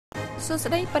សួ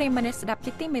ស្តីប្រិយមិត្តស្ដាប់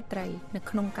ជាទីមេត្រីនៅ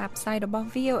ក្នុងការផ្សាយរបស់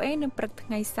VOA នៅព្រឹកថ្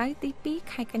ងៃសៅរ៍ទី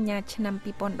2ខែកញ្ញាឆ្នាំ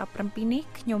2017នេះ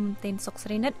ខ្ញុំទេនសុកស្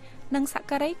រីនិតនិងសហ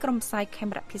ការីក្រុមផ្សាយខេម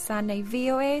រៈភាសានៃ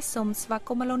VOA សូមស្វាគ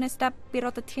មន៍មកលោកអ្នកស្ដាប់ពីរ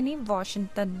ដ្ឋធានី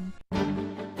Washington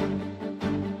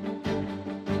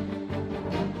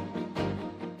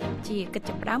ជាកិច្ច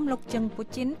ផ្ដើមលោកជឹងពូ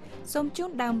ជីនសូមជូន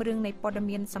ដើមរឿងនៃព័ត៌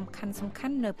មានសំខា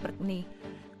ន់ៗនៅព្រឹកនេះ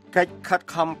កិច្ចខិត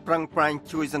ខំប្រឹងប្រែង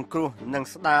ជួយសង្គ្រោះនិង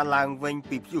ស្ដារឡើងវិញ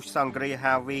ពីព្យុះសង្គ្រាម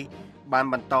ហាវីបាន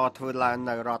បន្តធ្វើឡើង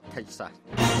នៅរដ្ឋ Texas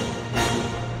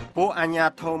ពួកអាជ្ញា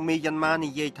ធរមីយ៉ាន់ម៉ានិ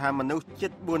យាយថាមនុស្សជិ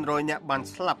ត400នាក់បាន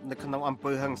ស្លាប់នៅក្នុងអំ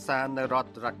ពើហិង្សានៅរដ្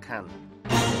ឋ Rakhine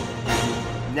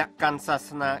អ្នកកាន់សាស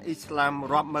នាអ៊ីស្លាម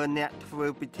រាប់ម៉ឺននាក់ធ្វើ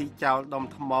ពិធីចោលដុំ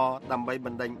ថ្មដើម្បីប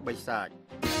ណ្ដេញបិសាច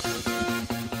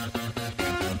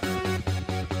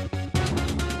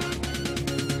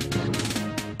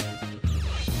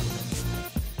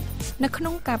នៅក្នុ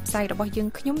ងការផ្សាយរបស់យើង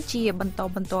ខ្ញុំជាបន្ត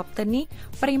បន្ទាប់ទៅនេះ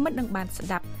ប្រិមិត្តនឹងបានស្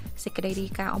ដាប់សេចក្តីរា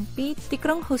យការណ៍អំពីទីក្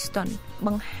រុង Houston ប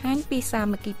ង្ហាញពីសា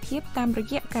មគ្គីភាពតាមរ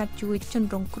យៈការជួយជន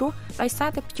រងគ្រោះដោយសារ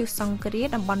តែព្យុះសង្គ្រាម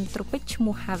តំបន់ត្រូពិចឈ្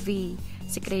មោះ Harvey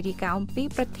សេចក្តីរាយការណ៍អំពី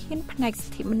ប្រធានផ្នែកសិ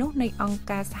ទ្ធិមនុស្សនៃអង្គ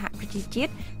ការសហប្រជាជា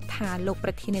តិថាលោកប្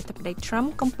រធានាធិបតី Trump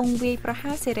កំពុងវាយប្រ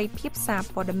ហារសេរីភាពសារ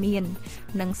ព័ត៌មាន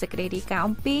និងសេចក្តីរាយការណ៍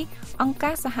អំពីអង្គ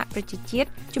ការសហប្រជាជាតិ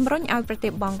ជំរុញឲ្យប្រទេ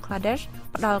សបង់ក្លាដេស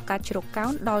ផ្ដល់ការជ្រកកោ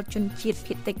នដល់ជនជាតិ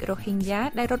ភាគតិចរ៉ូហីញ៉ា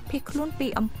ដែលរត់ភៀសខ្លួនពី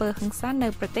អំពើហិង្សានៅ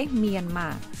ប្រទេសមីយ៉ាន់ម៉ា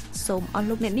សូមអរ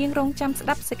លោកអ្នកនាងរងចាំស្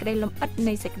ដាប់សេចក្តីលម្អិត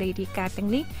នៃសេចក្តីរាយការណ៍ទាំង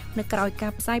នេះនៅក្រៅកា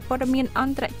រផ្សាយព័ត៌មានអ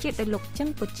ន្តរជាតិដោយលោកជឹង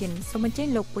ពូជីនសូមអញ្ជើញ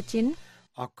លោកពូជីន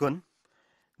អរគុណ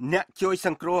អ្នកជួយស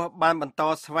ង្គ្រោះបានបន្ត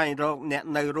ស្វែងរកអ្នក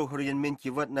នៅរស់រានមាន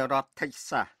ជីវិតនៅរដ្ឋ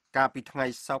Texas កាលពីថ្ងៃ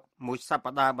សុក្រមួយស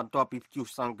ប្តាហ៍បន្ទាប់ពីព្យុះ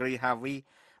សង្គ្រាម Harvey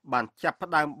បានចាប់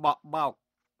ផ្ដើមបក់បោក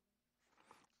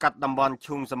កាត់តំបន់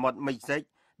ឈូងសមុទ្រមិចស៊ិក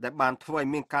ដែលបានធ្វើឲ្យ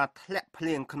មានការធ្លាក់ភ្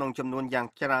លៀងក្នុងចំនួនយ៉ាង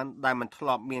ច្រើនដែលមិនធ្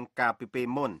លាប់មានកាលពីពេល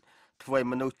មុនធ្វើឲ្យ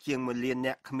មនុស្សជាង1លាន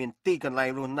នាក់គ្មានទីកន្លែង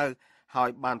រស់នៅហើយ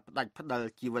បានផ្ដាច់ផ្ដល់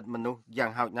ជីវិតមនុស្សយ៉ា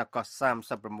ងហោចណាស់ក៏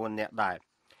39នាក់ដែរ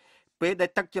ពេលដែ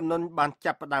លទឹកជំនន់បាន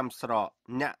ចាប់ផ្ដើមស្រក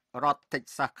អ្នករដ្ឋ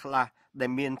Texas ខ្លះដែល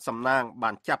មានសំណាងបា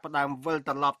នចាប់ផ្ដើមវិល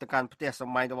ត្រឡប់ទៅកាន់ផ្ទះស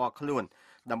ម្បែងរបស់ខ្លួន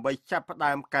ដើម្បីចាប់ផ្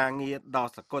ដើមការងារដ៏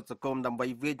សកលសង្គមដើម្បី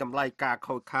វាយតម្លៃការ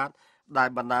ខូចខាតដែល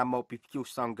បណ្ដាលមកពីព្យុះ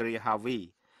សង្គ្រាម Harvey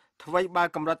ថ្មីបើ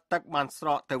កម្រិតទឹកបានស្រ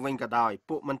កទៅវិញក៏ដោយ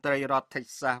ពួកមន្ត្រីរដ្ឋ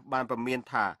Texas បានប្រមាន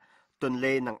ថាទន្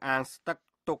លេនិងអាងស្ទឹក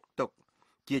ទុក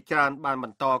ជាច្រើនបានប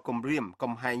ន្តគំរាម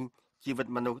កំហែងជីវិត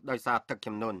មនុស្សដោយសារទឹក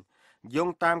ជំនន់យោង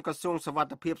តាមក្រសួងសុវ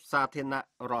ត្ថិភាពសាធារណ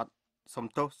រ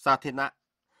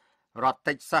ដ្ឋ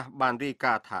Texas បានរាយ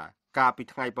ការណ៍ថាកាលពី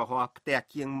ថ្ងៃពហុផ្ទះ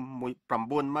ជាង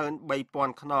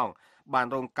 93,000 ខ្នងបាន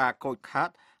រងការខូចខាត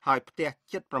ហើយផ្ទះ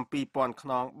ជិត 7,000 ខ្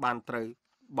នងបានត្រូវ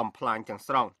បំផ្លាញទាំង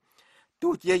ស្រុង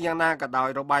ទោះជាយ៉ាងណាក៏ដោយ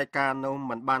របាយការណ៍នោះ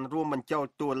មិនបានរួមបញ្ចូល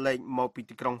តួលេខមកពី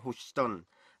ទីក្រុង Houston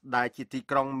ដែលជាទី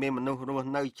ក្រុងមានមនុស្សរស់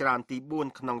នៅច្រើនទី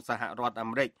4ក្នុងសហរដ្ឋអា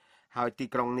មេរិកហើយទី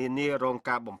ក្រុងនានារង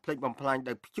ការបំផ្លិចបំផ្លាញ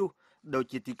ដោយព្យុះដូច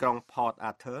ជាទីក្រុង Port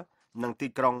Arthur និងទី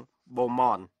ក្រុង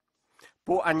Beaumont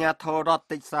ពួកអាជ្ញាធររដ្ឋ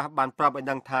Texas បានប្រាប់ឲ្យ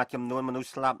ដឹងថាចំនួនមនុស្ស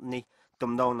ស្លាប់នេះ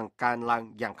ទំនងនឹងកើនឡើង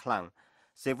យ៉ាងខ្លាំង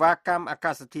សេវាកម្មអា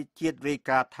កាសធាតុជាតិរាយ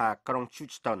ការណ៍ថាក្រុង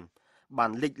Houston បា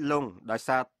នលិចលង់ដោយ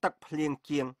សារទឹកភ្លៀង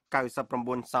ជាង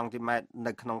99សង់ទីម៉ែត្រ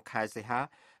នៅក្នុងខែសីហា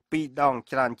2ដង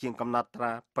ច្រើនជាងកំណត់ត្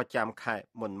រាប្រចាំខែ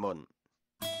មុន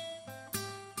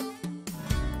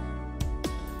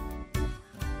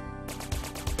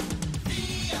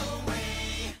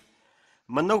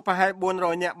មនុស្សប្រហែល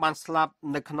400នាក់បានស្លាប់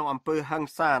នៅក្នុងអំពើហិ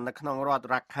ង្សានៅក្នុងរដ្ឋ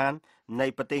Rakhine នៃ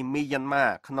ប្រទេសមីយ៉ាន់ម៉ា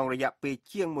ក្នុងរយៈពេល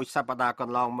ជាងមួយសប្តាហ៍ក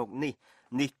ន្លងមកនេះ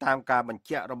តាមការបញ្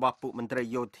ជាក់របស់ពួកមន្ត្រី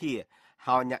យោធា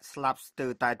ហើយអ្នកស្លាប់ស្ទើ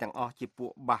រតែទាំងអស់ជាពួ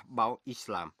កបះបោរអ៊ី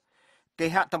ស្លាមគេ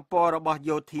ហទំព័ររបស់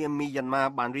យោធាមីយ៉ាន់ម៉ា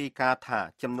បានរាយការណ៍ថា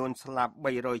ចំនួនស្លាប់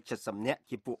370នាក់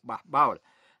ជាពួកបះបោរ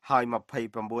ហើយ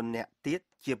29នាក់ទៀត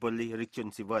ជាប៉ូលីសឬជន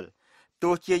ស៊ីវិល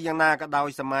ទោះជាយ៉ាងណាក៏ដោយ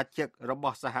សមាជិករប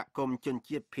ស់សហគមន៍ជន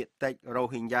ជាតិភាគតិចរ៉ូ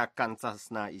ហីញ៉ាកាន់សាស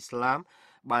នាអ៊ីស្លាម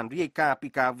បានរាយការណ៍ពី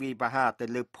ការវាយប្រហារទៅ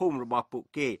លើភូមិរបស់ពួក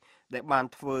គេដែលបាន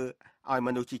ធ្វើឲ្យម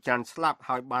នុស្សជាច្រើនស្លាប់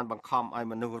ហើយបានបង្ខំឲ្យ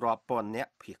មនុស្សរាប់ពាន់នា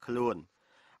ក់ភៀសខ្លួន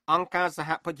អង្គការសហ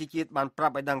ប្រជាជាតិបានប្រា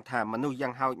ប់ឲ្យដឹងថាមនុស្សយ៉ា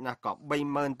ងហោចណាស់ក៏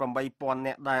38,000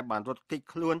នាក់ដែរបានរត់គេច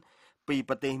ខ្លួនពី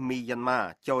ប្រទេសមីយ៉ាន់ម៉ា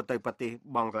ចូលទៅប្រទេស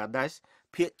បង់ក្លាដេស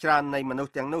ភាគច្រើននៃមនុស្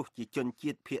សទាំងនោះជាជន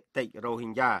ជាតិភាគតិចរ៉ូហី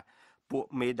ញ៉ាពួក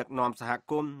មេដឹកនាំសហ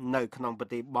គមន៍នៅក្នុងប្រ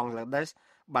ទេសបង់ក្លាដេស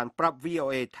បានប្រាប់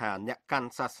VOA ថាអ្នកកាន់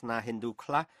សាសនាហិណ្ឌូ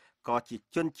ខ្លះក៏ជា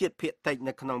ជនជាតិភាគតិច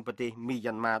នៅក្នុងប្រទេសមី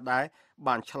យ៉ាន់ម៉ាដែរ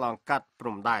បានឆ្លងកាត់ព្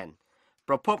រំដែន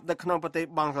ប្រពន្ធនៅក្នុងប្រទេស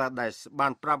បង់ក្លាដេសបា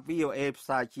នប្រាប់ VOA ផ្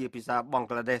សាយជាភាសាបង់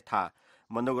ក្លាដេសថា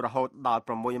មនុស្សរហូតដល់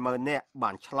60,000នាក់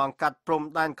បានឆ្លងកាត់ព្រំ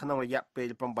ដែនក្នុងរយៈពេល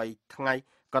8ថ្ងៃ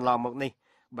កន្លងមកនេះ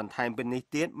បន្ថែមពីនេះ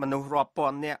ទៀតមនុស្សរាប់ពា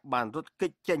ន់នាក់បានរត់គេ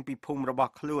ចចេញពីភូមិរប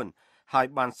ស់ខ្លួនហើយ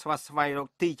បានស្វែងរក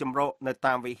ទីជម្រកនៅ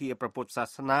តាមវិហារព្រះពុទ្ធសា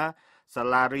សនាសា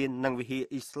លារៀននិងវិហារ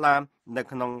អ៊ីស្លាមនៅ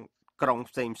ក្នុងក្រុង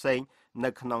ផ្សេងៗនៅ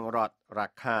ក្នុងរដ្ឋរ៉ា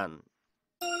ខាន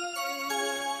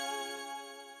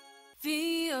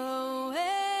VOA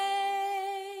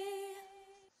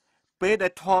ពេលដែ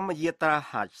លធម្មយាត្រា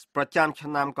ហាច់ប្រចាំឆ្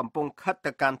នាំកំពុងខិត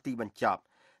ទៅកាន់ទីបញ្ចប់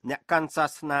អ្នកកាន់សា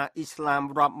សនាអ៊ីស្លាម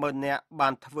រាប់ម៉ឺននាក់បា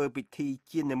នធ្វើពិធី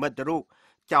ជានិមិត្តរូប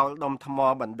ចោលដុំថ្ម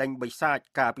បណ្ដេញបិសាច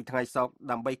កាលពីថ្ងៃសុក្រ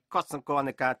ដើម្បីកត់សម្គាល់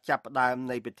នៃការចាប់ផ្ដើម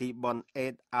នៃពិធីបុណ្យអេ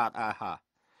ដអាតអាហា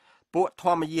ពួកធ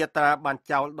ម្មយាត្រាបាន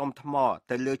ចោលដុំថ្ម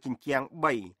ទៅលើជញ្ជាំង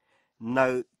3នៅ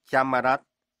ចាម៉ារ៉ាត់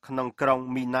ក្នុងក្រុង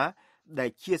មីណាដែល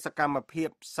ជាសកម្មភាព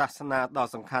សាសនាដ៏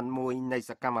សំខាន់មួយនៃ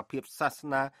សកម្មភាពសាស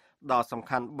នាដ៏សំ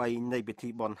ខាន់3នៃពិធី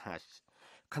បុណ្យហាច់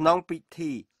ក្នុងពិ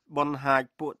ធីបុណ្យហាច់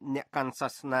ពួកអ្នកកាន់សា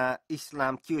សនាអ៊ីស្លា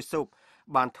មជឿសូប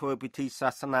បានធ្វើពិធីសា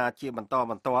សនាជាបន្ត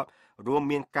បន្ទាប់រួម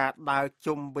មានការដើរ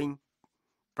ជុំវិញ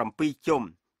7ជុំ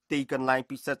ទីកន្លែង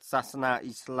ពិសិដ្ឋសាសនា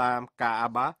អ៊ីស្លាមកាអា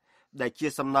បាដែលជា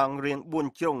សំណង់រាង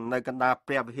4ជ្រុងនៅកណ្ដាល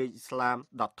ព្រះវិហារអ៊ីស្លាម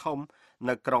ដ៏ធំ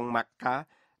នៅក្រុងម៉ាក់កា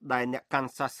ដែលអ្នកកាន់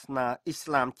សាសនាអ៊ីស្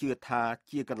លាមជឿថា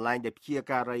ជាកន្លែងដែលព្យា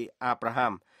ការីអាប់រ៉ា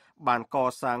ហាំបានក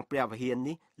សាងព្រះវិហារ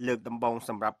នេះលើកដំបូងស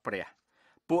ម្រាប់ព្រះ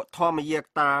ពួកធម្មយា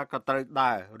ត្រាក៏ត្រូវ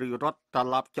ដើរឬរត់ត្រ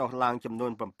ឡប់ចុះឡើងចំនួ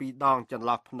ន7ដងចន្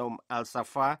លោះភ្នំអាល់សា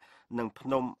ហ្វានិងភ្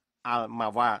នំអាល់ម៉ា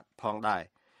វ៉ាផងដែរ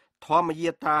ធម្មយា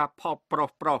ត្រាផុសប្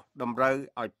រុសតម្រូវ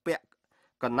ឲ្យពាក់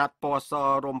កណាត់ពណ៌ស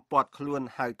រុំព័ទ្ធខ្លួន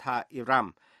ហៅថាអ៊ីរ៉ាំ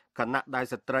កណាត់ដែល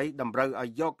ស្ត្រីតម្រូវឲ្យ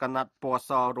យកកណាត់ពណ៌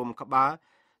សរុំក្បាល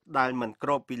ដែលមិនគ្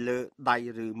របពីលើដៃ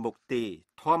ឬមុខទេ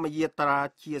ធម្មយាត្រា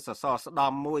ជាសសរស្ត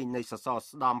ម្ភមួយនៃសសរ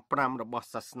ស្តម្ភ5របស់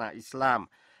សាសនាអ៊ីស្លាម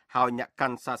ហើយអ្នកកា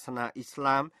ន់សាសនាអ៊ីស្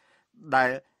លាមដែល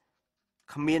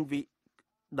គ្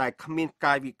មាន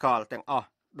កាយវិកលទាំងអស់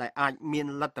ដែលអាចមាន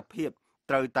លទ្ធភាព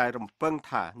ត្រូវតែរំពឹង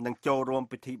ថានឹងចូលរួម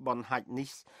ពិធីបុណ្យហាច់នេះ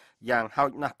យ៉ាងហោច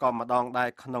ណាស់ក៏ម្ដងដែរ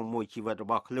ក្នុងមួយជីវិតរ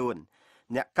បស់ខ្លួន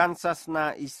អ្នកកាន់សាសនា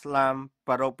អ៊ីស្លាម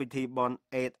ប្រារព្ធពិធីបុណ្យ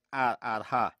អេដអាល់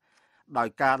ហាដោយ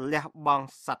ការលះបង់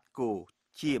សត្វគោ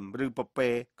ជៀមឬពពែ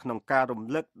ក្នុងការរំ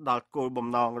លឹកដល់គោលបំ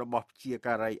ណងរបស់ព្យា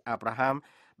ការីអាប់រ៉ាហាំ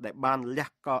ដែលបានលះ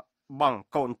បង់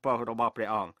កូនប្រុសរបស់ព្រះ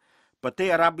អង្គប្រទេស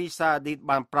អារ៉ាប៊ីសាអូឌីត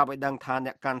បានប្រាប់ឲ្យដឹងថាអ្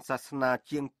នកកាន់សាសនា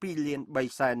ជាង2លាន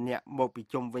3សែននាក់មកពី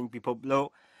ជុំវិញពិភពលោក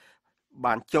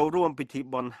បានចូលរួមពិធី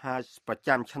បុណ្យហាច់ប្រ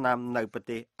ចាំឆ្នាំនៅប្រ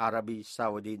ទេសអារ៉ាប៊ីសា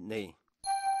អូឌីតនេះ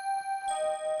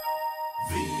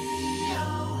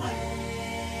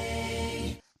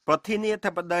ប្រធានា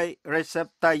ធិបតី Recep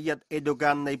Tayyip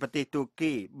Erdogan នៃប្រទេសទូ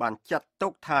គីបានចាត់ទុ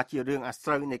កថាជារឿងអាស្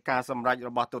រូវនៃការសម្រេចរ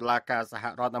បស់តុលាការសហ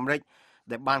រដ្ឋអាមេរិក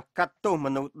ដែលបានកាត់ទោសម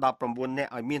នុស្ស19នា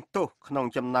ក់ឲ្យមានទោសក្នុង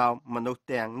ចំណោមមនុស្ស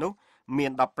ទាំងនោះមា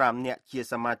ន15នាក់ជា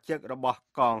សមាជិករបស់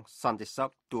កងសន្តិសុខ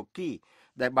ទូគី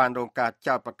ដែលបានរងការ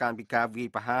ចោទប្រកាន់ពីការវាយ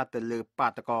ប្រហារទៅលើបា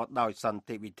តកោដោយសន្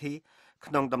តិវិធី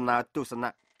ក្នុងដំណើរទស្សន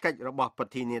កិច្ចរបស់ប្រ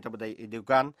ធានាធិបតី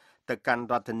Erdogan ទៅកាន់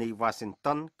រដ្ឋធានី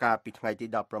Washington កាលពីថ្ងៃទី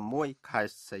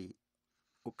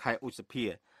16ខែឧសភា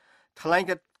ថ្លែង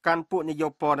កាន់ពួកនាយ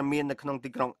កព័ត៌មាននៅក្នុងទី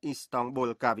ក្រុងអ៊ីស្តង់ប៊ុ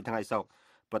លកាលពីថ្ងៃសុក្រ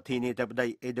ប្រធានាធិបតី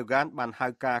Erdogan បានហៅ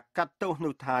ការកាត់ទោស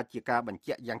នោះថាជាការបញ្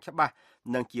ជាក់យ៉ាងច្បាស់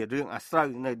និងជារឿងអាស្រូវ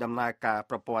នៅដំណើរការ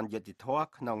ប្រព័ន្ធយុត្តិធម៌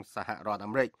ក្នុងសហរដ្ឋអា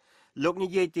មេរិកលោកនិ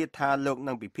យាយទៀតថាលោក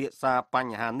នឹងពិភាក្សាប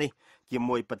ញ្ហានេះជា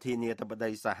មួយប្រធានាធិបតី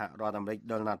សហរដ្ឋអាមេរិក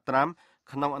Donald Trump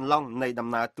ក្នុងអំឡុងនៃដំ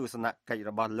ណើរទស្សនកិច្ច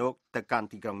របស់លោកទៅកាន់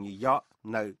ទីក្រុងញូវយ៉ក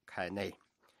នៅខែនេះ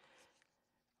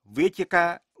វាជាការ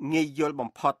ងាយយល់បំ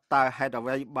ផុតតើហេតុអ្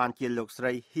វីបានជាលោកស្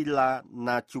រី Hila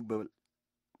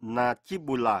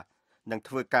Najibullah នឹង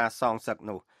ធ្វើការសងសឹក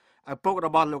នោះឪពុករ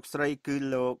បស់លោកស្រីគឺ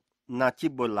លោក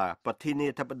Najibullah ប្រធានា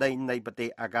ធិបតីនៃប្រទេស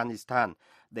អាហ្គានីស្ថាន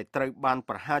ដែលត្រូវបាន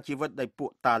ប្រហារជីវិតដោយពួក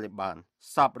តាលីបាន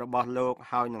សពរបស់លោក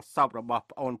ហើយនិងសពរបស់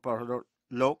ប្អូនប្រុស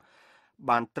លោក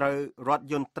បានត្រូវរថ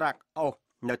យន្តត្រាក់អូស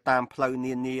នៅតាមផ្លូវ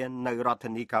នានានៅរដ្ឋ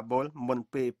ធានីកាបូលមុន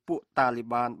ពេលពួកតាលី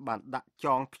បានដាក់ច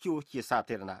ងព្យួរជាសា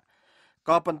ធារណៈ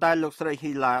ក៏ប៉ុន្តែលោកស្រី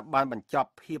ហ៊ីឡាបានបញ្ចប់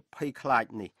ភាពភ័យខ្លាច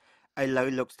នេះឥឡូវ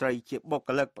លោកស្រីជាបុគ្គ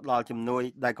លិកផ្ដល់ជំនួយ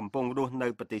ដែលកំពុងរស់នៅ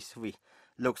ប្រទេសស្វីស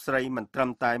លោកស្រីមិនត្រឹម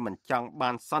តែមិនចង់បា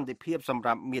នសន្តិភាពសម្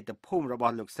រាប់មាតុភូមិរប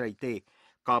ស់លោកស្រីទេ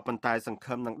ក៏ប៉ុន្តែសង្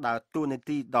ឃឹមនឹងដើរតួនា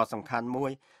ទីដ៏សំខាន់មួ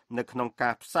យនៅក្នុងកា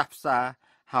រផ្សះផ្សា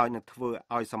ហើយនឹងធ្វើ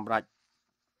ឲ្យសម្រេច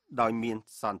ដោយមាន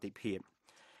សន្តិភាព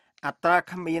អត្រា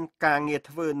គ្មានការងារ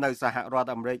ធ្វើនៅសហរដ្ឋ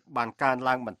អាមេរិកបានកើន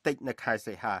ឡើងបន្តិចនៅខែ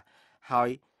សីហាហើយ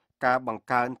ការបង្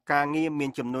កើនការងារមា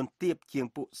នចំនួនទាបជាង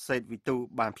ពួកសេដ្ឋវិទូ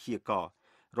បានព្យាករណ៍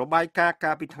របាយការណ៍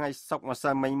កាលពីថ្ងៃសុក្រម្សិ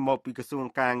លមិញមកពីក្រសួង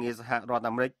ការងារសហរដ្ឋ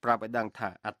អាមេរិកប្រាប់ឲ្យដឹងថា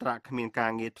អត្រាគ្មានកា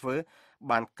រងារធ្វើ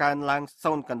បានកើនឡើង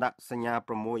0កណ្ដាក់សញ្ញា1%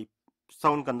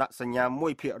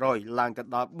 ឡើងទៅ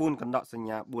ដល់4កណ្ដាក់សញ្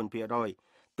ញា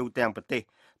 4% ទូទាំងប្រទេស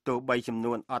ទោះបីចំ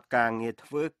នួនអត់ការងារធ្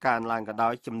វើកើនឡើងក៏ដោ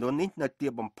យចំនួននេះនៅទា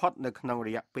បបំផុតនៅក្នុងរ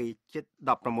យៈពេលជិត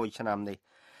16ឆ្នាំនេះ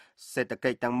សេដ្ឋកិ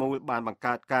ច្ចទាំងមូលបានបង្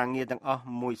កើតការងារទាំងអស់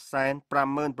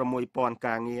 156,000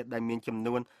 ការងារដែលមានចំ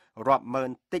នួនរាប់ម៉ឺន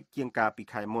តិចជាងកាលពី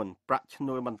ខែមុនប្រាក់ឈ្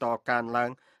នួលបន្តកើនឡើ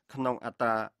ងក្នុងអត្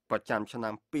រាប្រចាំឆ្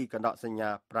នាំ2កណ្ដកសញ្ញា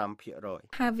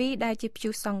 5% Harvey ដែលជាព្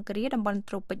យុះសង្គ្រាមតំបន់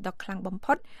ត្រូពិចដ៏ខ្លាំងបំ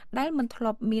ផុតដែលមិនធ្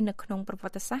លាប់មាននៅក្នុងប្រវ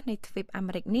ត្តិសាស្ត្រនៃទ្វីបអា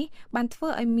មេរិកនេះបានធ្វើ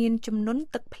ឲ្យមានចំនួន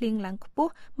ទឹកភ្លៀងឡើងខ្ព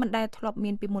ស់មិនដែលធ្លាប់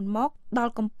មានពីមុនមកដ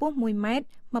ល់កម្ពស់1ម៉ែត្រ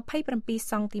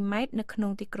27សង់ទីម៉ែត្រនៅក្នុ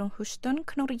ងទីក្រុង Houston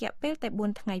ក្នុងរយៈពេលតែ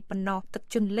4ថ្ងៃប៉ុណ្ណោះទឹក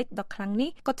ជន់លិចដ៏ខ្លាំងនេះ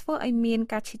ក៏ធ្វើឲ្យមាន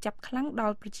ការឈឺចាប់ខ្លាំងដ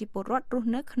ល់ប្រជាពលរដ្ឋរស់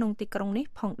នៅក្នុងទីក្រុងនេះ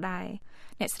ផងដែរ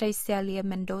អ្នកស្រី Celia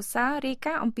Mendoza រាយ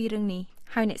ការណ៍អំពីរឿងនេះ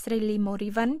ហើយអ្នកស្រី Lee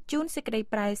Morivan ជួនសេចក្តី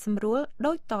ប្រែសម្រួល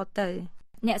ដូចតទៅ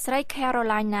អ្នកស្រី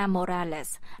Carolina Morales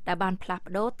ដែលបានផ្លាស់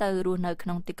ប្ដូរទៅរស់នៅក្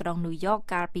នុងទីក្រុង New York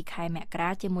កាលពីខែមករា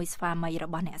ជាមួយស្វាមីរ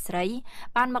បស់អ្នកស្រី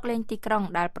បានមកលេងទីក្រុង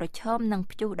ដែលប្រឈមនឹង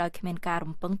ព្យុះដោយគ្មានការ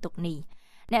រំពឹងទុកនេះ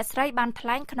អ្នកស្រីបានថ្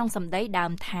លែងក្នុងសម្ដីដើ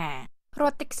មថារ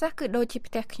ដ្ឋ Texas គឺដូចជា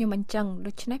ផ្ទះខ្ញុំអញ្ចឹង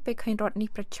ដូច្នេះពេលឃើញរដ្ឋនេះ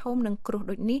ប្រឈមនឹងគ្រោះ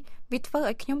ដូចនេះវាធ្វើ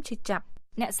ឲ្យខ្ញុំឈឺចាប់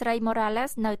អ្នកស្រី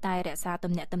Morales នៅតែរក្សា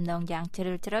ទំនាក់ទំនងយ៉ាងជ្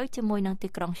រាលជ្រៅជាមួយនឹងទី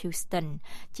ក្រុង Houston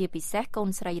ជាពិសេសកូន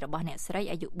ស្រីរបស់អ្នកស្រី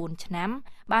អាយុ4ឆ្នាំ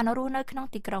បានរស់នៅក្នុង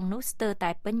ទីក្រុងនោះស្ទើរតែ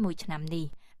ពេញមួយឆ្នាំនេះ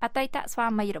អតីតស្វា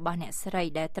មីរបស់អ្នកស្រី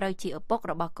ដែលត្រូវជាឪពុក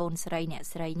របស់កូនស្រីអ្នក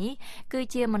ស្រីនេះគឺ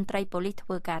ជាមន្ត្រីប៉ូលីសធ្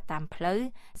វើការតាមផ្លូវ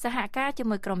សហការជា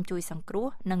មួយក្រុមជួយសង្គ្រោះ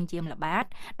និងយាមល្បាត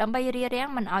ដើម្បីរារាំង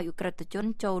មិនឲ្យឧក្រិដ្ឋជន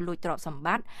ចូលលួចទ្រព្យសម្ប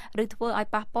ត្តិឬធ្វើឲ្យ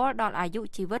ប៉ះពាល់ដល់អាយុ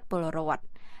ជីវិតពលរដ្ឋ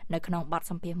នៅក្នុងបទ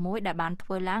សម្ភាសន៍មួយដែលបានធ្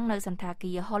វើឡើងនៅសន្តា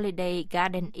គារ Holiday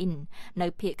Garden Inn នៅ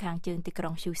ភាគខាងជើងទីក្រុ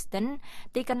ង Houston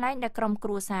ទីកន្លែងដែលក្រុមគ្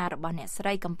រួសាររបស់អ្នកស្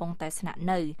រីកំពុងតែស្នាក់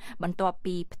នៅបន្ទាប់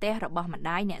ពីផ្ទះរបស់ម្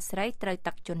ដាយអ្នកស្រីត្រូវ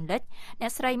ទឹកជន់លិចអ្ន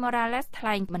កស្រី Morales ថ្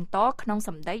លែងបន្តក្នុងស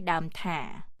ម្ដីដើមថា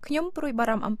ខ្ញុំព្រួយបា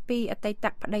រម្ភអំពីអតីត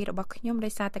ប្តីរបស់ខ្ញុំដោ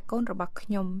យសារតែកូនរបស់ខ្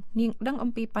ញុំនាងដឹង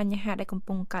អំពីបញ្ហាដែលកំ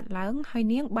ពុងកើតឡើងហើយ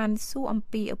នាងបានសួរអំ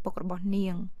ពីឪពុករបស់នា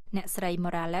ងអ្នកស្រី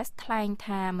Morales ថ្លែង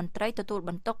ថាមន្ត្រីទទួល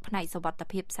បន្ទុកផ្នែកសុវត្ថិ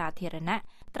ភាពសាធារណៈ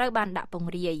ត្រូវបានដាក់ព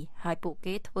ង្រាយហើយពួក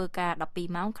គេធ្វើការ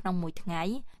12ម៉ោងក្នុងមួយថ្ងៃ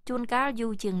ជួនកាលយូ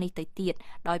រជាងនេះទៅទៀត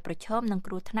ដោយប្រឈមនឹង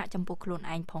គ្រោះថ្នាក់ចំពោះខ្លួន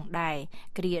ឯងផងដែរ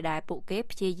គ្រាដែលពួកគេ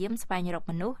ព្យាយាមស្វែងរក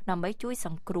មនុស្សដើម្បីជួយស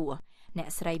ង្គ្រោះអ្នក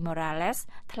ស្រី Morales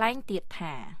ថ្លែងទៀត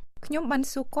ថាខ្ញុំបាន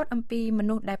សួរគាត់អំពីម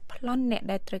នុស្សដែលប្លន់អ្នក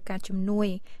ដែលត្រូវការជំនួយ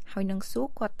ហើយនឹងសួរ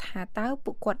គាត់ថាតើ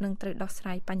ពួកគាត់នឹងត្រូវដោះស្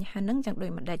រាយបញ្ហានឹងយ៉ាងដូ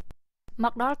ចម្តេចម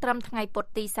កដល់ត្រឹមថ្ងៃពុធ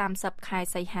ទី30ខែ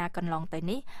សីហាកន្លងទៅ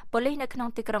នេះប៉ូលីសនៅក្នុង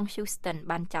ទីក្រុង Houston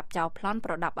បានចាប់ចោរប្លន់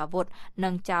ប្រដាប់អាវុធនិ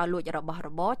ងចោរលួចរបស់រ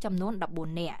បរចំនួន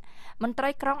14នាក់មន្ត្រី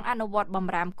ក្រុងអនុវត្តប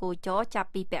ម្រាមគោចរចាប់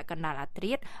ពីពាក់កណ្ដាលអាធ្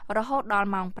រាត្ររហូតដល់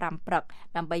ម៉ោង5ព្រឹក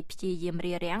ដើម្បីព្យាយាម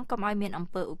រារាំងកុំឲ្យមានអំ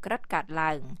ពើឧក្រិដ្ឋកើត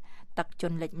ឡើងទឹកជ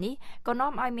ន់លិចនេះក៏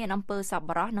នាំឲ្យមានអំពើសប្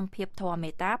បុរសនិងភាពធម៌មេ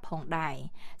ត្តាផងដែរ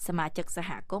សមាជិកសហ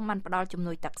គមន៍បានផ្ដល់ជំ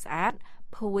នួយទឹកស្អាត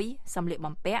ភួយសម្លៀក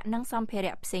បំពាក់និងសម្ភា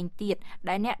រៈផ្សេងទៀត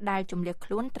ដែលអ្នកដែលជម្លៀសខ្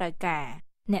លួនត្រូវការ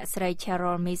អ្នកស្រី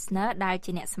Cheryl Misner ដែល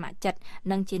ជាអ្នកស្ម័គ្រចិត្ត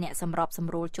និងជាអ្នកសម្របស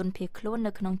ម្រួលជនភៀសខ្លួន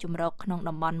នៅក្នុងជំរកក្នុង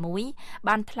តំបន់មួយ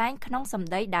បានថ្លែងក្នុងសម្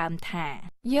ដីដើមថា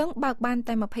យើងបើកបាន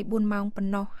តែ24ម៉ោងប៉ុ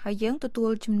ណ្ណោះហើយយើងទទួ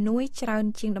លជំនួយច្រើន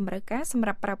ជាងតម្រូវការសម្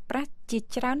រាប់ប្រើប្រាស់ជា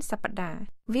ច្រើនសប្តាហ៍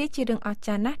វាជារឿងអស្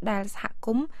ចារ្យណាស់ដែលសហគ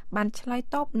មន៍បានឆ្លើយ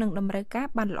តបនឹងតម្រូវការ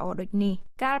បានល្អដូចនេះ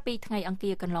កាលពីថ្ងៃអង្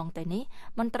គារកន្លងទៅនេះ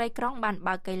មន្ត្រីក្រុងបាន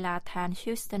បើកកីឡាដ្ឋាន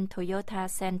Houston Toyota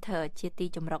Center ជាទី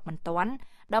ជម្រកបន្ទាន់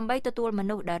ដើម្បីទទួលម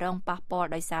នុស្សដែលរងប៉ះពាល់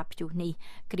ដោយសារព្យុះនេះ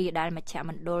គ្រាដែលមជ្ឈ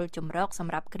មណ្ឌលជម្រកស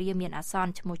ម្រាប់គ្រាមានអាសន្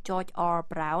នឈ្មោះ George R.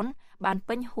 Brown បាន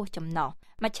ពេញហួសចំណុះ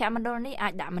មជ្ឈមណ្ឌលនេះអា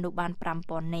ចដាក់មនុស្សបាន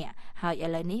 5,000 នាក់ហើយឥ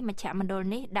ឡូវនេះមជ្ឈមណ្ឌល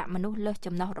នេះដាក់មនុស្សលើស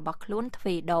ចំណុះរបស់ខ្លួនទ្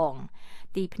វេដង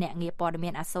ទីភ្នាក់ងារព័ត៌មា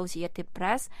ន Associated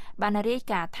Press បានរាយ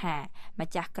ការណ៍ថាម្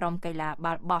ចាស់ក្រុមកីឡា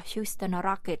បាល់បោះ Houston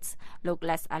Rockets លោក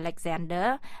Les Alexander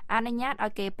អនុញ្ញាតឲ្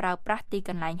យគេប្រើប្រាស់ទីក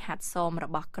ន្លែងហាត់សមរ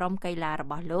បស់ក្រុមកីឡារ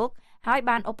បស់លោកហើយ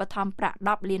បានឧបត្ថម្ភប្រាក់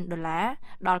$10 លាន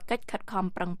ដល់កិច្ចខិតខំ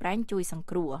ប្រឹងប្រែងជួយសង្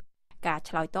គ្រោះការ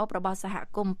ឆ្លើយតបរបស់សហ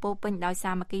គមន៍ពោពេញដោយ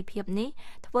សាមគ្គីភាពនេះ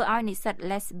ធ្វើឲ្យនិស្សិត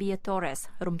Lesbia Torres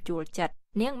រំជួលចិត្ត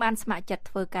នាងបានស្ម័គ្រចិត្ត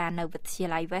ធ្វើការនៅវិទ្យា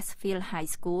ល័យ Westfield High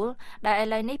School ដែលឥ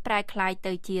ឡូវនេះប្រែក្លាយ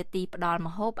ទៅជាទីផ្ដល់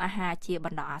ម្ហូបអាហារជាប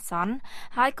ណ្ដោះអាសន្ន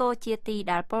ហើយក៏ជាទី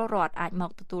ដែលពលរដ្ឋអាចម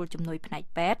កទទួលជំនួយផ្នែក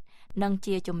ពេទ្យនិង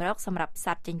ជាជម្រកសម្រាប់ស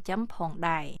ត្វចិញ្ចឹមផង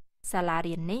ដែរសាលា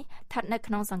រៀននេះស្ថិតនៅ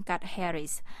ក្នុងសង្កាត់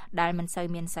Harris ដែលមិនសូវ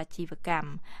មានសាជីវកម្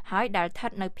មហើយដែលស្ថិ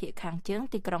តនៅភាគខាងជើង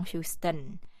ទីក្រុង Houston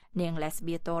នាង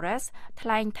Lesbia Torres ថ្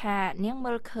លែងថានាង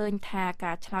មើលឃើញថា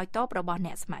ការឆ្លើយតបរបស់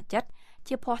អ្នកស្ម័គ្រចិត្ត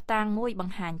ជាភស្តុតាងមួយប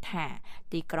ង្ហាញថា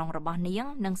ទីក្រុងរបស់នាង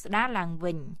នឹងស្ដារឡើង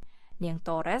វិញនាង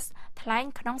Torres ថ្លែង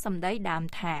ក្នុងសម្ដីដើម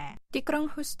ថាទីក្រុង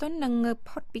Houston នឹងងើប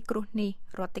ផុតពីគ្រោះនេះ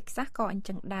រដ្ឋ Texas ក៏អញ្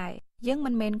ចឹងដែរយើង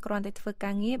មិនមែនគ្រាន់តែធ្វើ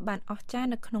ការងារបានអស្ចារ្យ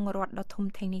នៅក្នុងរដ្ឋដ៏ធំ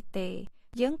ធេងនេះទេ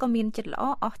យើងក៏មានចិត្តល្អ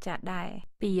អស្ចារ្យដែរ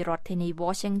ពីរដ្ឋធានី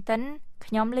Washington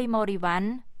ខ្ញុំលីម៉ូរីវ៉ាន់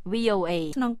VOA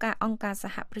ក្នុងការអង្គការស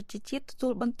ហប្រជាជាតិទទួ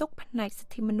លបន្ទុកផ្នែកសិ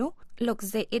ទ្ធិមនុស្សលោក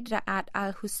Zeid Ra'ad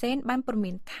Al-Hussein បានព្រ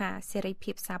មានថាសេរី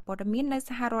ភាពសារព័ត៌មាននៅ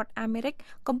សហរដ្ឋអាមេរិក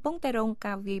កំពុងតែរង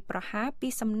ការវាយប្រហារពី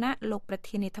សំណាក់លោកប្រ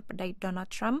ធានាធិបតី Donald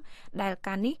Trump ដែល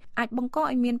ការនេះអាចបង្កឲ្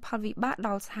យមានផលវិបាកដ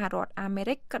ល់សហរដ្ឋអាមេ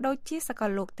រិកក៏ដូចជាសក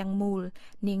លលោកទាំងមូល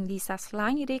នាង Lisa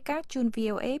Schlein រាយការណ៍ជូន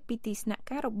VOA ពីទីស្នាក់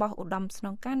ការរបស់ឧត្តមស្ន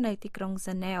ងការនៅទីក្រុង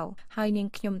Geneva ហើយនាង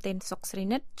ខ្ញុំទេនសុកស្រី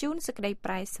និតជូនសេចក្តី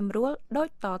ប្រែសម្រួលដូច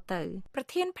តទៅប្រ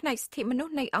ធានផ្នែកសិទ្ធិមនុស្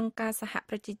សនៃអង្គការសហ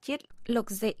ប្រជាជាតិលោក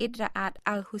Zeid Ra'ad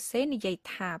Al-Hussein និយាយ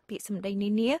ថាពាក្យសម្ដីនា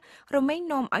នារមែង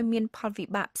នាំឲ្យមានផលវិ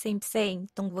បាកផ្សេងៗ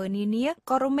ទង្វើនានា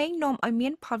ក៏រមែងនាំឲ្យមា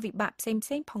នផលវិបាកផ្សេង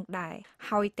ៗផងដែរ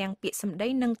ហើយទាំងពាក្យសម្ដី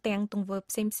និងទាំងទង្វើ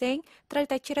ផ្សេងៗត្រូវ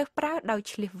តែជ្រើសប្រើដោយ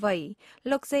ឆ្លៀសវៃ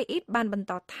លោក Zeid បានបន្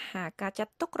តថាការចា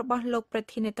ត់ទុករបស់លោកប្រ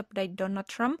ធានាធិបតី Donald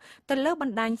Trump ទៅលើប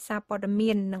ណ្ដាញសារព័ត៌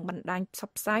មាននិងបណ្ដាញផ្ស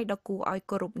ព្វផ្សាយដ៏គួរឲ្យ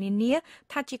គោរពនានា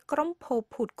ថាជាក្រុមភោ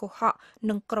ភូតកុហក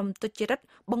និងក្រុមទុច្ចរិត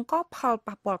បង្កផល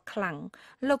ប៉ះពាល់ខ្លាំង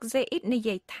លោក Zeid និ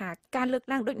យាយថាការលើក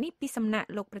ឡើងដូចនេះពីសំណាក់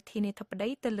លោកប្រធានាធិបតី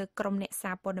ទៅលើក្រុមអ្នក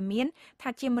សារព័ត៌មានថា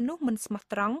ជាមនុស្សមិនស្មោះ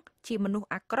ត្រង់ជាមនុស្ស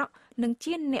អាក្រក់និង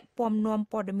ជាអ្នកពំនាំ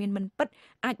ព័ត៌មានមិនពិត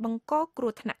អាចបង្កគ្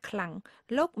រោះថ្នាក់ខ្លាំង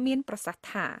លោកមានប្រសាសន៍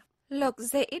ថាលោក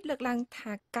Zeid លើកឡើង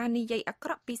ថាការនិយាយអាក្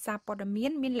រក់ពីសារព័ត៌មា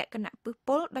នមានលក្ខណៈពឹស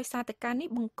ពុលដោយសារតែការនេះ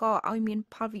បង្កឲ្យមាន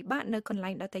ផលវិបាកនៅកន្លែ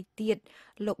ងដទៃទៀត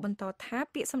លោកបន្តថា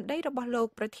ពាក្យសម្ដីរបស់លោក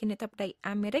ប្រធានាធិបតី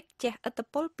អាមេរិកជះឥទ្ធិ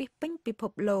ពលពីពេញពិភ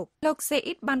ពលោកលោក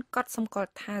Zeid បានកត់សម្គា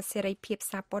ល់ថាសេរីភាព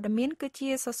សារព័ត៌មានគឺជា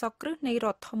សសរគ្រឹះនៃរ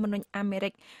ដ្ឋធម្មនុញ្ញអាមេរិ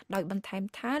កដោយបន្ថែម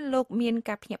ថាលោកមាន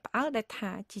ការភ្ញាក់ផ្អើលដែល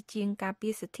ថាជាជាងការពា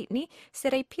រសិទ្ធិនេះសេ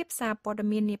រីភាពសារព័ត៌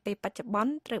មាននាពេលបច្ចុប្បន្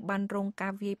នត្រូវបានរងកា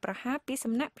រវាយប្រហារពី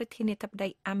សំណាក់ប្រធានាធិបតី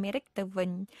អាមេរិកទៅវិ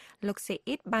ញលោក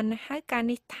Zeid បានហៅការ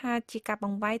នេះថាជាការប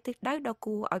ង្វែរទិសដៅដ៏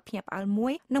គួរឲ្យភ្ញាក់ផ្អើលមួ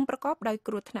យនិងប្រកបដោយ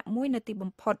គ្រោះថ្នាក់មួយនៅទី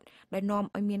បំផុតដែលនាំ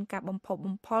ឲ្យមានការបំផុស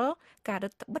បំផុលការរឹ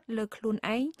តបន្តឹងលើខ្លួន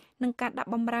ឯងនិងការដាក់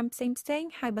បំរាមផ្សេង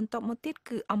ៗហើយបន្ទាប់មកទៀត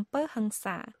គឺអំពើហិង្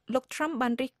សាលោក Trump បា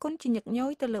នរិះគន់ជាញឹកញ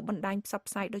យទៅលើបណ្ដាញផ្សព្វ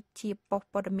ផ្សាយដូចជាប៉ុស្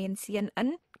តិ៍ព័ត៌មាន CNN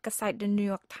កាសែត The New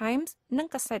York Times និង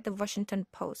កាសែត The Washington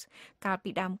Post កាលពី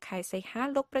ដើមខែសីហា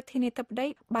លោកប្រធានាធិបតី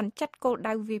បានចាត់គោល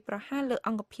ដៅវាយប្រហារលើអ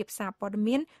ង្គភាពសារព័ត៌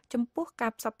មានចំពោះកា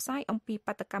រផ្សព្វផ្សាយអំពី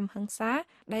បាតុកម្មហិង្សា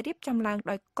ដែលរៀបចំឡើង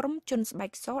ដោយក្រុមជនស្បែ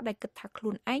កសដែលគិតថាខ្លួ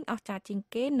នឯងអស្ចារ្យជាង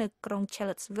គេនៅក្រុង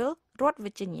Charlottesville រដ្ឋ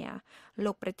Virginia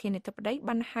លោកប្រធានាធិបតី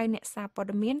បានហៅអ្នកសារព័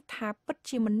ត៌មានថាពិត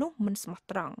ជាមនុស្សមិនស្មោះ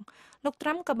ត្រង់លោក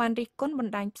Trump ក៏បានរិះគន់ប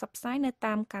ណ្ដាញផ្សព្វផ្សាយនៅ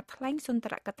តាមការថ្លែងសុន្ទ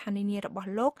រកថានានារបស់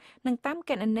លោកនិងតាម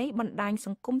គណនីបណ្ដាញស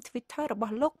ង្គម Twitter រប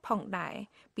ស់លោកផងដែរ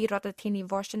ពីរដ្ឋធានី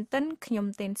Washington ខ្ញុំ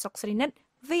ទេនសុកស្រីនិត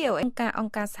VOA អ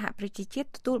ង្គការសហប្រជាជាតិ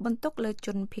ទទួលបន្ទុកលើជ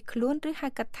នភៀសខ្លួនឬហៅ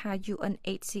កាត់ថា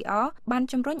UNHCR បាន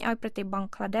ជំរុញឲ្យប្រទេសបង់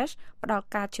ក្លាដេសផ្ដល់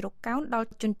ការជ្រកកោនដល់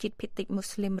ជនជាតិភាគតិចមូ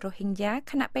ស្លីមរ៉ូហិញយ៉ា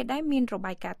ខណៈពេលដែលមានរ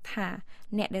បាយការណ៍ថា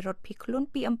អ្នកដែលរត់ភៀសខ្លួន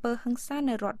ពីអំពើហិង្សា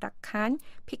នៅរដ្ឋដាខាញ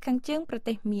ភាគខាងជើងប្រ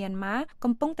ទេសមីយ៉ាន់ម៉ា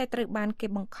កំពុងតែត្រូវបានគេ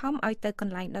បង្ខំឲ្យទៅក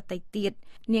ន្លែងដទៃទៀត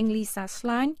នាង Lisa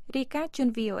Schlein រាយការណ៍ជូន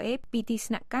VOA ពីទី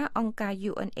ស្នាក់ការអង្គការ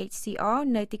UNHCR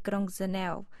នៅទីក្រុង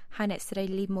Geneva ហើយអ្នកស្រី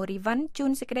លីម៉ូរីវ៉ាន់ជូ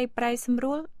នសេចក្តីប្រែសម្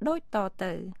រួលដូចត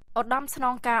ទៅឧត្តមស្ន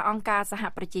ងការអង្គការសហ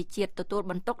ប្រជាជាតិទទួល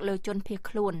បន្ទុកលើជនភៀស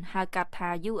ខ្លួនហៅកាត់ថា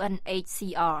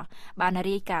UNHCR បាន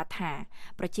រាយការណ៍ថា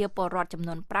ប្រជាពលរដ្ឋចំ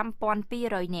នួន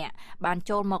 5,200 នាក់បាន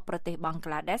ចូលមកប្រទេសបង់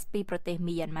ក្លាដេសពីប្រទេស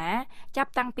មីយ៉ាន់ម៉ាចា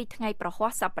ប់តាំងពីថ្ងៃប្រហ័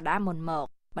សសប្តាហ៍មុនមក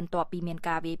បន្ទាប់ពីមាន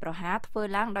ការវាយប្រហារធ្វើ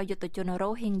ឡើងដោយយុទ្ធជនរ៉ូ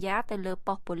ហិញយ៉ាទៅលើ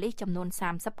ប៉ុស្តិ៍ប៉ូលីសចំនួន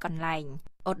30កន្លែង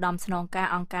ឧត្តមស្នងការ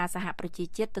អង្គការសហប្រជា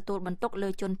ជាតិទទួលបន្ទុកលើ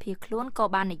ជនភៀសខ្លួនក៏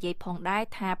បាននិយាយផងដែរ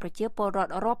ថាប្រជាពលរដ្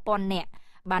ឋរាប់ពាន់នាក់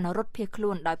បានរត់ភៀសខ្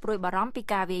លួនដោយព្រួយបារម្ភពី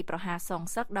ការវាយប្រហារសង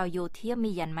សឹកដោយយោធា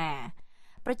មីយ៉ាន់ម៉ា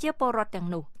ប្រជាពលរដ្ឋទាំង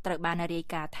នោះត្រូវបានរាយ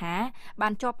ការណ៍ថាបា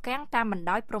នជាប់គាំងតាមបណ្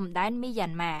ដោយព្រំដែនមីយ៉ា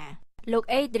ន់ម៉ាលោក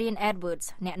Adrian Edwards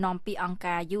អ្នកនាំពីអង្គ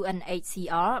ការ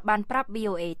UNHCR បានប្រាប់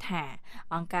VOA ថា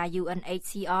អង្គការ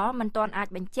UNHCR មិនទាន់អាច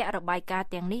បញ្ជាក់របាយការណ៍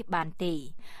ទាំងនេះបានទេ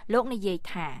លោកនិយាយ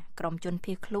ថាក្រុមជន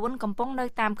ភៀសខ្លួនកំពុងនៅ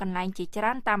តាមកន្លែងជាច្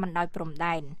រើនតាមបណ្ដោយព្រំ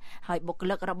ដែនហើយបុគ្គ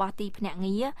លិករបស់ទីភ្នាក់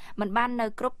ងារមិនបាននៅ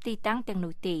គ្រប់ទីតាំងទាំង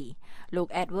នោះទេលោក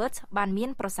Edwards បានមាន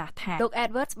ប្រសាសន៍ថាលោក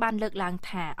Edwards បានលើកឡើង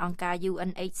ថាអង្គការ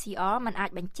UNHCR មិនអាច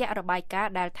បញ្ជាក់របាយការ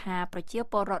ណ៍ដែលថាប្រជា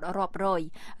ពលរដ្ឋរាប់រយ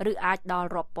ឬអាចដល់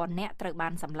រាប់ពាន់នាក់ត្រូវបា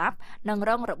នសម្លាប់និង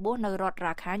រងរបួសនៅរដ្ឋ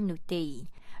រាខាញនោះទេ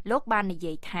លោកបាននិ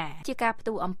យាយថាជាការផ្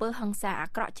ទុះអំពើហិង្សាអា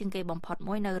ក្រក់ជាងគេបំផុត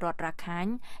មួយនៅរដ្ឋរាខា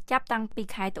ញ់ចាប់តាំងពី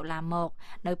ខែតុលាមក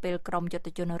នៅពេលក្រុមយុទ្ធ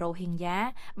ជនរ៉ូហីងយ៉ា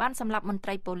បានសម្លាប់មន្ត្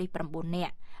រីប៉ូលីស9នា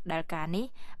ក់ដែលការនេះ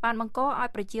បានបង្កឲ្យ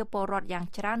ប្រជាពលរដ្ឋយ៉ាង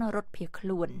ច្រើនរត់ភៀសខ្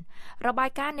លួនរបាយ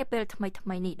ការណ៍នាពេលថ្មី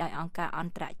ៗនេះដោយអង្គការអ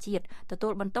ន្តរជាតិទទួ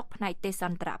លបន្ទុកផ្នែកទេស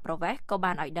ន្តរប្រវេសន៍ក៏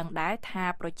បានឲ្យដឹងដែរថា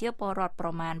ប្រជាពលរដ្ឋប្រ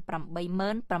មាណ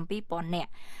 87,000 នា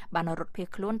ក់បានរត់ភៀស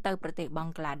ខ្លួនទៅប្រទេសប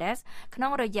ង់ក្លាដេសក្នុ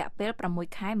ងរយៈពេល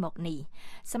6ខែមកនេះ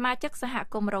សមាជិកសហ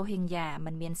គមន៍រ៉ូហីងយ៉ា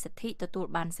មិនមានសិទ្ធិទទួល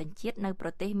បានសញ្ជាតិនៅប្រ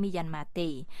ទេសមីយ៉ាន់ម៉ាទេ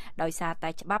ដោយសារតែ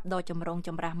ច្បាប់ដ៏ចម្រូងច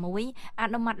ម្រាសមួយអ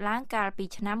នុម័តឡើងកាលពី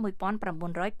ឆ្នាំ1982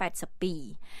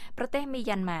ប្រទេសមី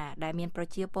យ៉ាន់ម៉ាដែលមានប្រ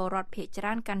ជាពលរដ្ឋភាគច្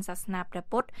រើនកាន់សាសនាព្រះ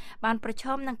ពុទ្ធបានប្រឈ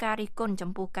មនឹងការរិះគន់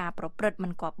ចំពោះការប្រព្រឹត្តមិ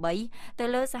នគប្បីទៅ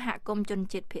លើសហគមន៍ជន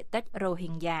ជាតិភាគតិចរ៉ូហី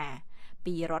ងយ៉ា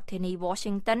ពីរដ្ឋធានី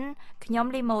Washington ខ្ញុំ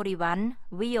លីម៉ូរីវ៉ាន់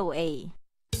VOA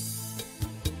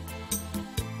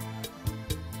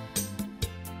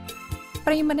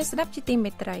ប្រិយមិត្តស្ដាប់ជាទី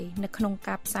មេត្រីនៅក្នុង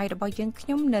ការផ្សាយរបស់យើងខ្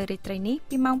ញុំនៅរាត្រីនេះ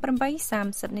ពីម៉ោង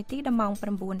 8:30 នាទីដល់ម៉ោង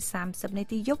 9:30 នា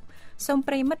ទីយប់សូម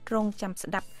ប្រិយមិត្តរងចាំស្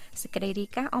ដាប់សេចក្តីរាយ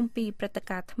ការណ៍អំពីព្រឹត្តិ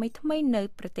ការណ៍ថ្មីៗនៅ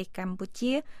ប្រទេសកម្ពុ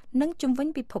ជានិងជុំវិញ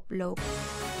ពិភពលោក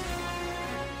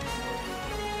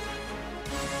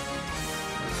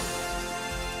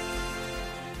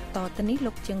តទៅនេះ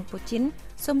លោកជឹងពូជីន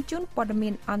សូមជូនព័ត៌មា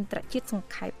នអន្តរជាតិសង្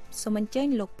ខេបសូមអញ្ជើញ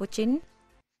លោកពូជីន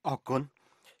អរគុណ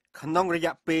ក្នុងរ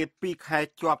យៈពេល2ខែ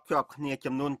ជាប់គ្នា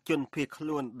ចំនួនជនភៀសខ្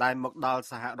លួនដែលមកដល់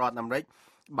សហរដ្ឋអាមេរិក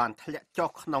បានធ្លាក់ចុះ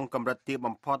ក្នុងកម្រិតទាប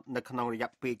បំផុតនៅក្នុងរយៈ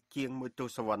ពេលជាង1ទ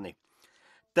សវត្សរ៍នេះ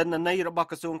ទិន្នន័យរបស់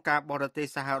ក្រសួងការបរទេស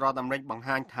សហរដ្ឋអាមេរិកបង្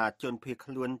ហាញថាជនភៀស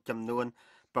ខ្លួនចំនួន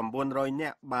900នា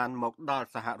ក់បានមកដល់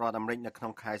សហរដ្ឋអាមេរិកនៅក្នុ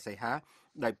ងខែសីហា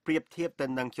ដោយប្រៀបធៀបទៅ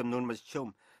នឹងចំនួនមធ្យម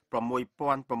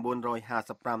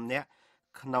6,955 នាក់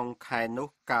ក្នុងខែនោះ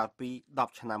កាលពី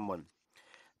10ឆ្នាំមុន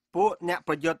ពួកអ្នក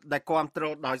ប្រយុទ្ធដែលគាំទ្រ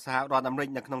ដោយសហរដ្ឋអាមេរិក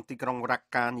នៅក្នុងទីក្រុងរ៉ា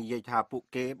កានិយាយថាពួក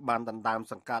គេបានដណ្ដើម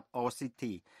សង្កាត់ OCT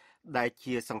ដែល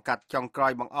ជាសង្កាត់ចុងក្រោ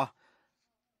យបង្អស់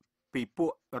ពីពួ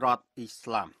ករដ្ឋអ៊ី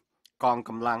ស្លាមកងក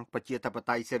ម្លាំងប្រជាធិប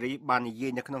តេយ្យសេរីបាននិយា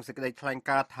យនៅក្នុងសេចក្តីថ្លែង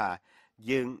ការណ៍ថា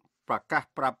យើងប្រកាស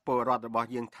ប្រាប់ពលរដ្ឋរបស់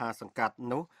យើងថាសង្កាត់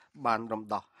នោះបានរំ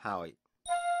ដោះហើយ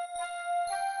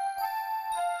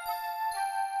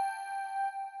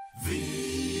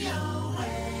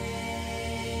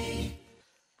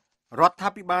រដ្ឋា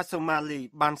ភិបាលសូម៉ាលី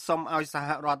បានសុំឲ្យសហ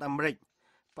រដ្ឋអាមេរិក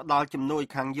ផ្ដល់ជំនួយ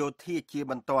ខាងយោធាជា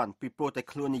បន្ទាន់ពីព្រោះតែ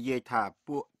ខ្លួននិយាយថា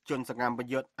ពួកជនសកម្មប្រ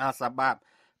យុទ្ធអាសាបាប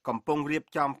កំពុងរៀប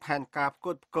ចំផែនការផ្គ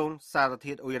ត់ផ្គង់សារ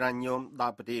ធាតុអ៊ុយរ៉ាញ៉ូមដ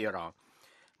ល់ប្រទេសអ៊ីរ៉ង់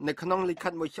នៅក្នុងលិខិ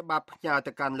តមួយច្បាប់ផ្ញើ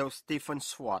ទៅកាន់លោក Stephen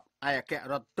Swart ឯកអគ្គ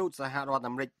រដ្ឋទូតសហរដ្ឋ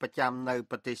អាមេរិកប្រចាំនៅ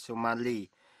ប្រទេសសូម៉ាលី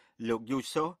លោក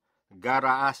Yusuf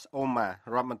Garaas Omar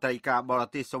រដ្ឋមន្ត្រីការបរ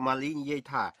ទេសសូម៉ាលីនិយាយ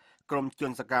ថាក្រុមជ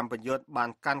នសកម្មប្រយុទ្ធបាន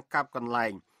កាន់កាប់កន្លែ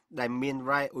ងដែលមាន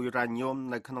រ៉ែអ៊ុយរ៉ាញ៉ូម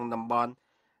នៅក្នុងតំបន់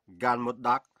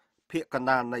Galmudug ភាគកណ្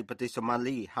ដាលនៃប្រទេសសូម៉ា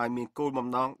លីហើយមានគោលបំ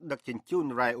ណងដឹកជញ្ជូន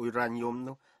រ៉ែអ៊ុយរ៉ាញ៉ូម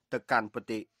នោះទៅកាន់ប្រ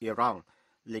ទេសអ៊ីរ៉ង់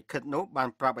លិខិតនោះបាន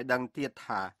ប្រាប់ឲ្យដឹងទៀត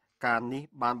ថាការនេះ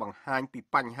បានបង្ហាញពី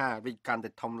បញ្ហារីកកាន់តែ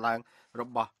ធំឡើងរ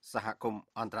បស់សហគមន៍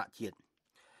អន្តរជាតិ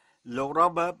លោក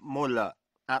Robert Mueller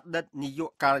អតីតនាយក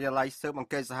ការិយាល័យស៊ើបអ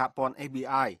ង្កេតសហព័ន្ធ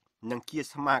FBI និងជា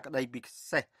ស្មារតីពិ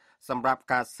សេសសម្រាប់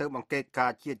ការស៊ើបអង្កេតកា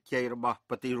រជៀតជ័យរបស់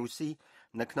ប្រទេសរុស្ស៊ី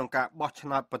នៅក្នុងការបោះឆ្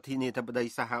នោតប្រធានាធិបតី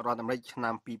សហរដ្ឋអាមេរិកឆ្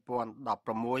នាំ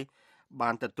2016បា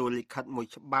នទទួលលិខិតមួយ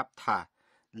ច្បាប់ថា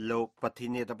លោកប្រធា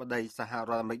នាធិបតីសហ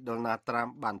រដ្ឋអាមេរិក Donald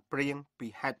Trump បានព្រៀងពី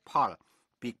ហេតុផល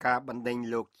ពីការបណ្ដេញ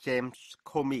លោក James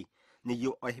Comey នាយ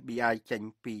ក FBI ចេញ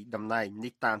ពីតំណែង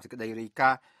នេះតាមសេចក្តីរាយកា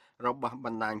រណ៍របស់ប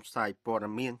ណ្ដាញផ្សាយព័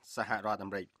ត៌មានសហរដ្ឋអា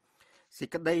មេរិកសេច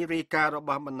ក្តីរាយការណ៍រប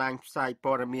ស់បណ្ដាញផ្សាយ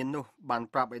ព័ត៌មាននោះបាន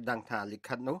ប្រាប់ឲ្យដឹងថាលិ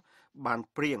ខិតនោះបាន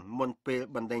ព្រៀងមុនពេល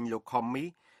បណ្ដេញលោក Comey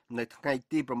នៅថ្ងៃ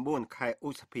ទី9ខែឧ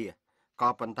សភាក៏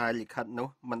ប៉ុន្តែលិខិតនោះ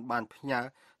មិនបានផ្ញើ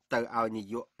ទៅឲ្យនា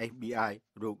យក FBI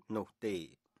រូបនោះទេ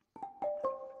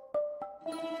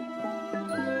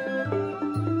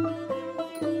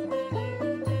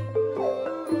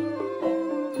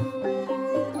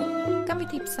កម្មវិ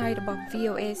ធីផ្សាយរបស់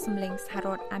VOA សំឡេងសហរ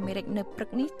ដ្ឋអាមេរិកនៅព្រឹក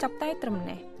នេះចាប់តែត្រឹម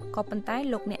នេះក៏ប៉ុន្តែ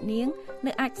លោកអ្នកនាង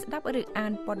នៅអាចស្ដាប់ឬអា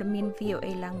នព័ត៌មាន VOA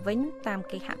ឡើងវិញតាម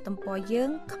គេហទំព័រយើង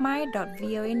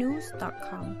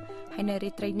khmer.voanews.com ហើយនៅ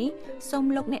រាត្រីនេះសូម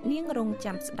លោកអ្នកនាងរង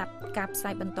ចាំស្ដាប់ការផ្សា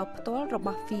យបន្តផ្ទាល់រប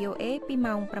ស់ VOA ពី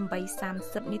ម៉ោង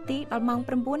 8:30 នាទីដល់ម៉ោង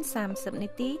 9:30 នា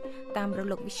ទីតាមរ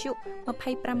លកវិទ្យុ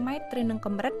 25 ម៉ែត្រត្រូវនឹងក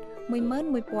ម្រិត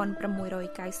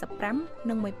 11695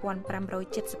 និង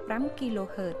 1575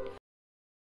 kHz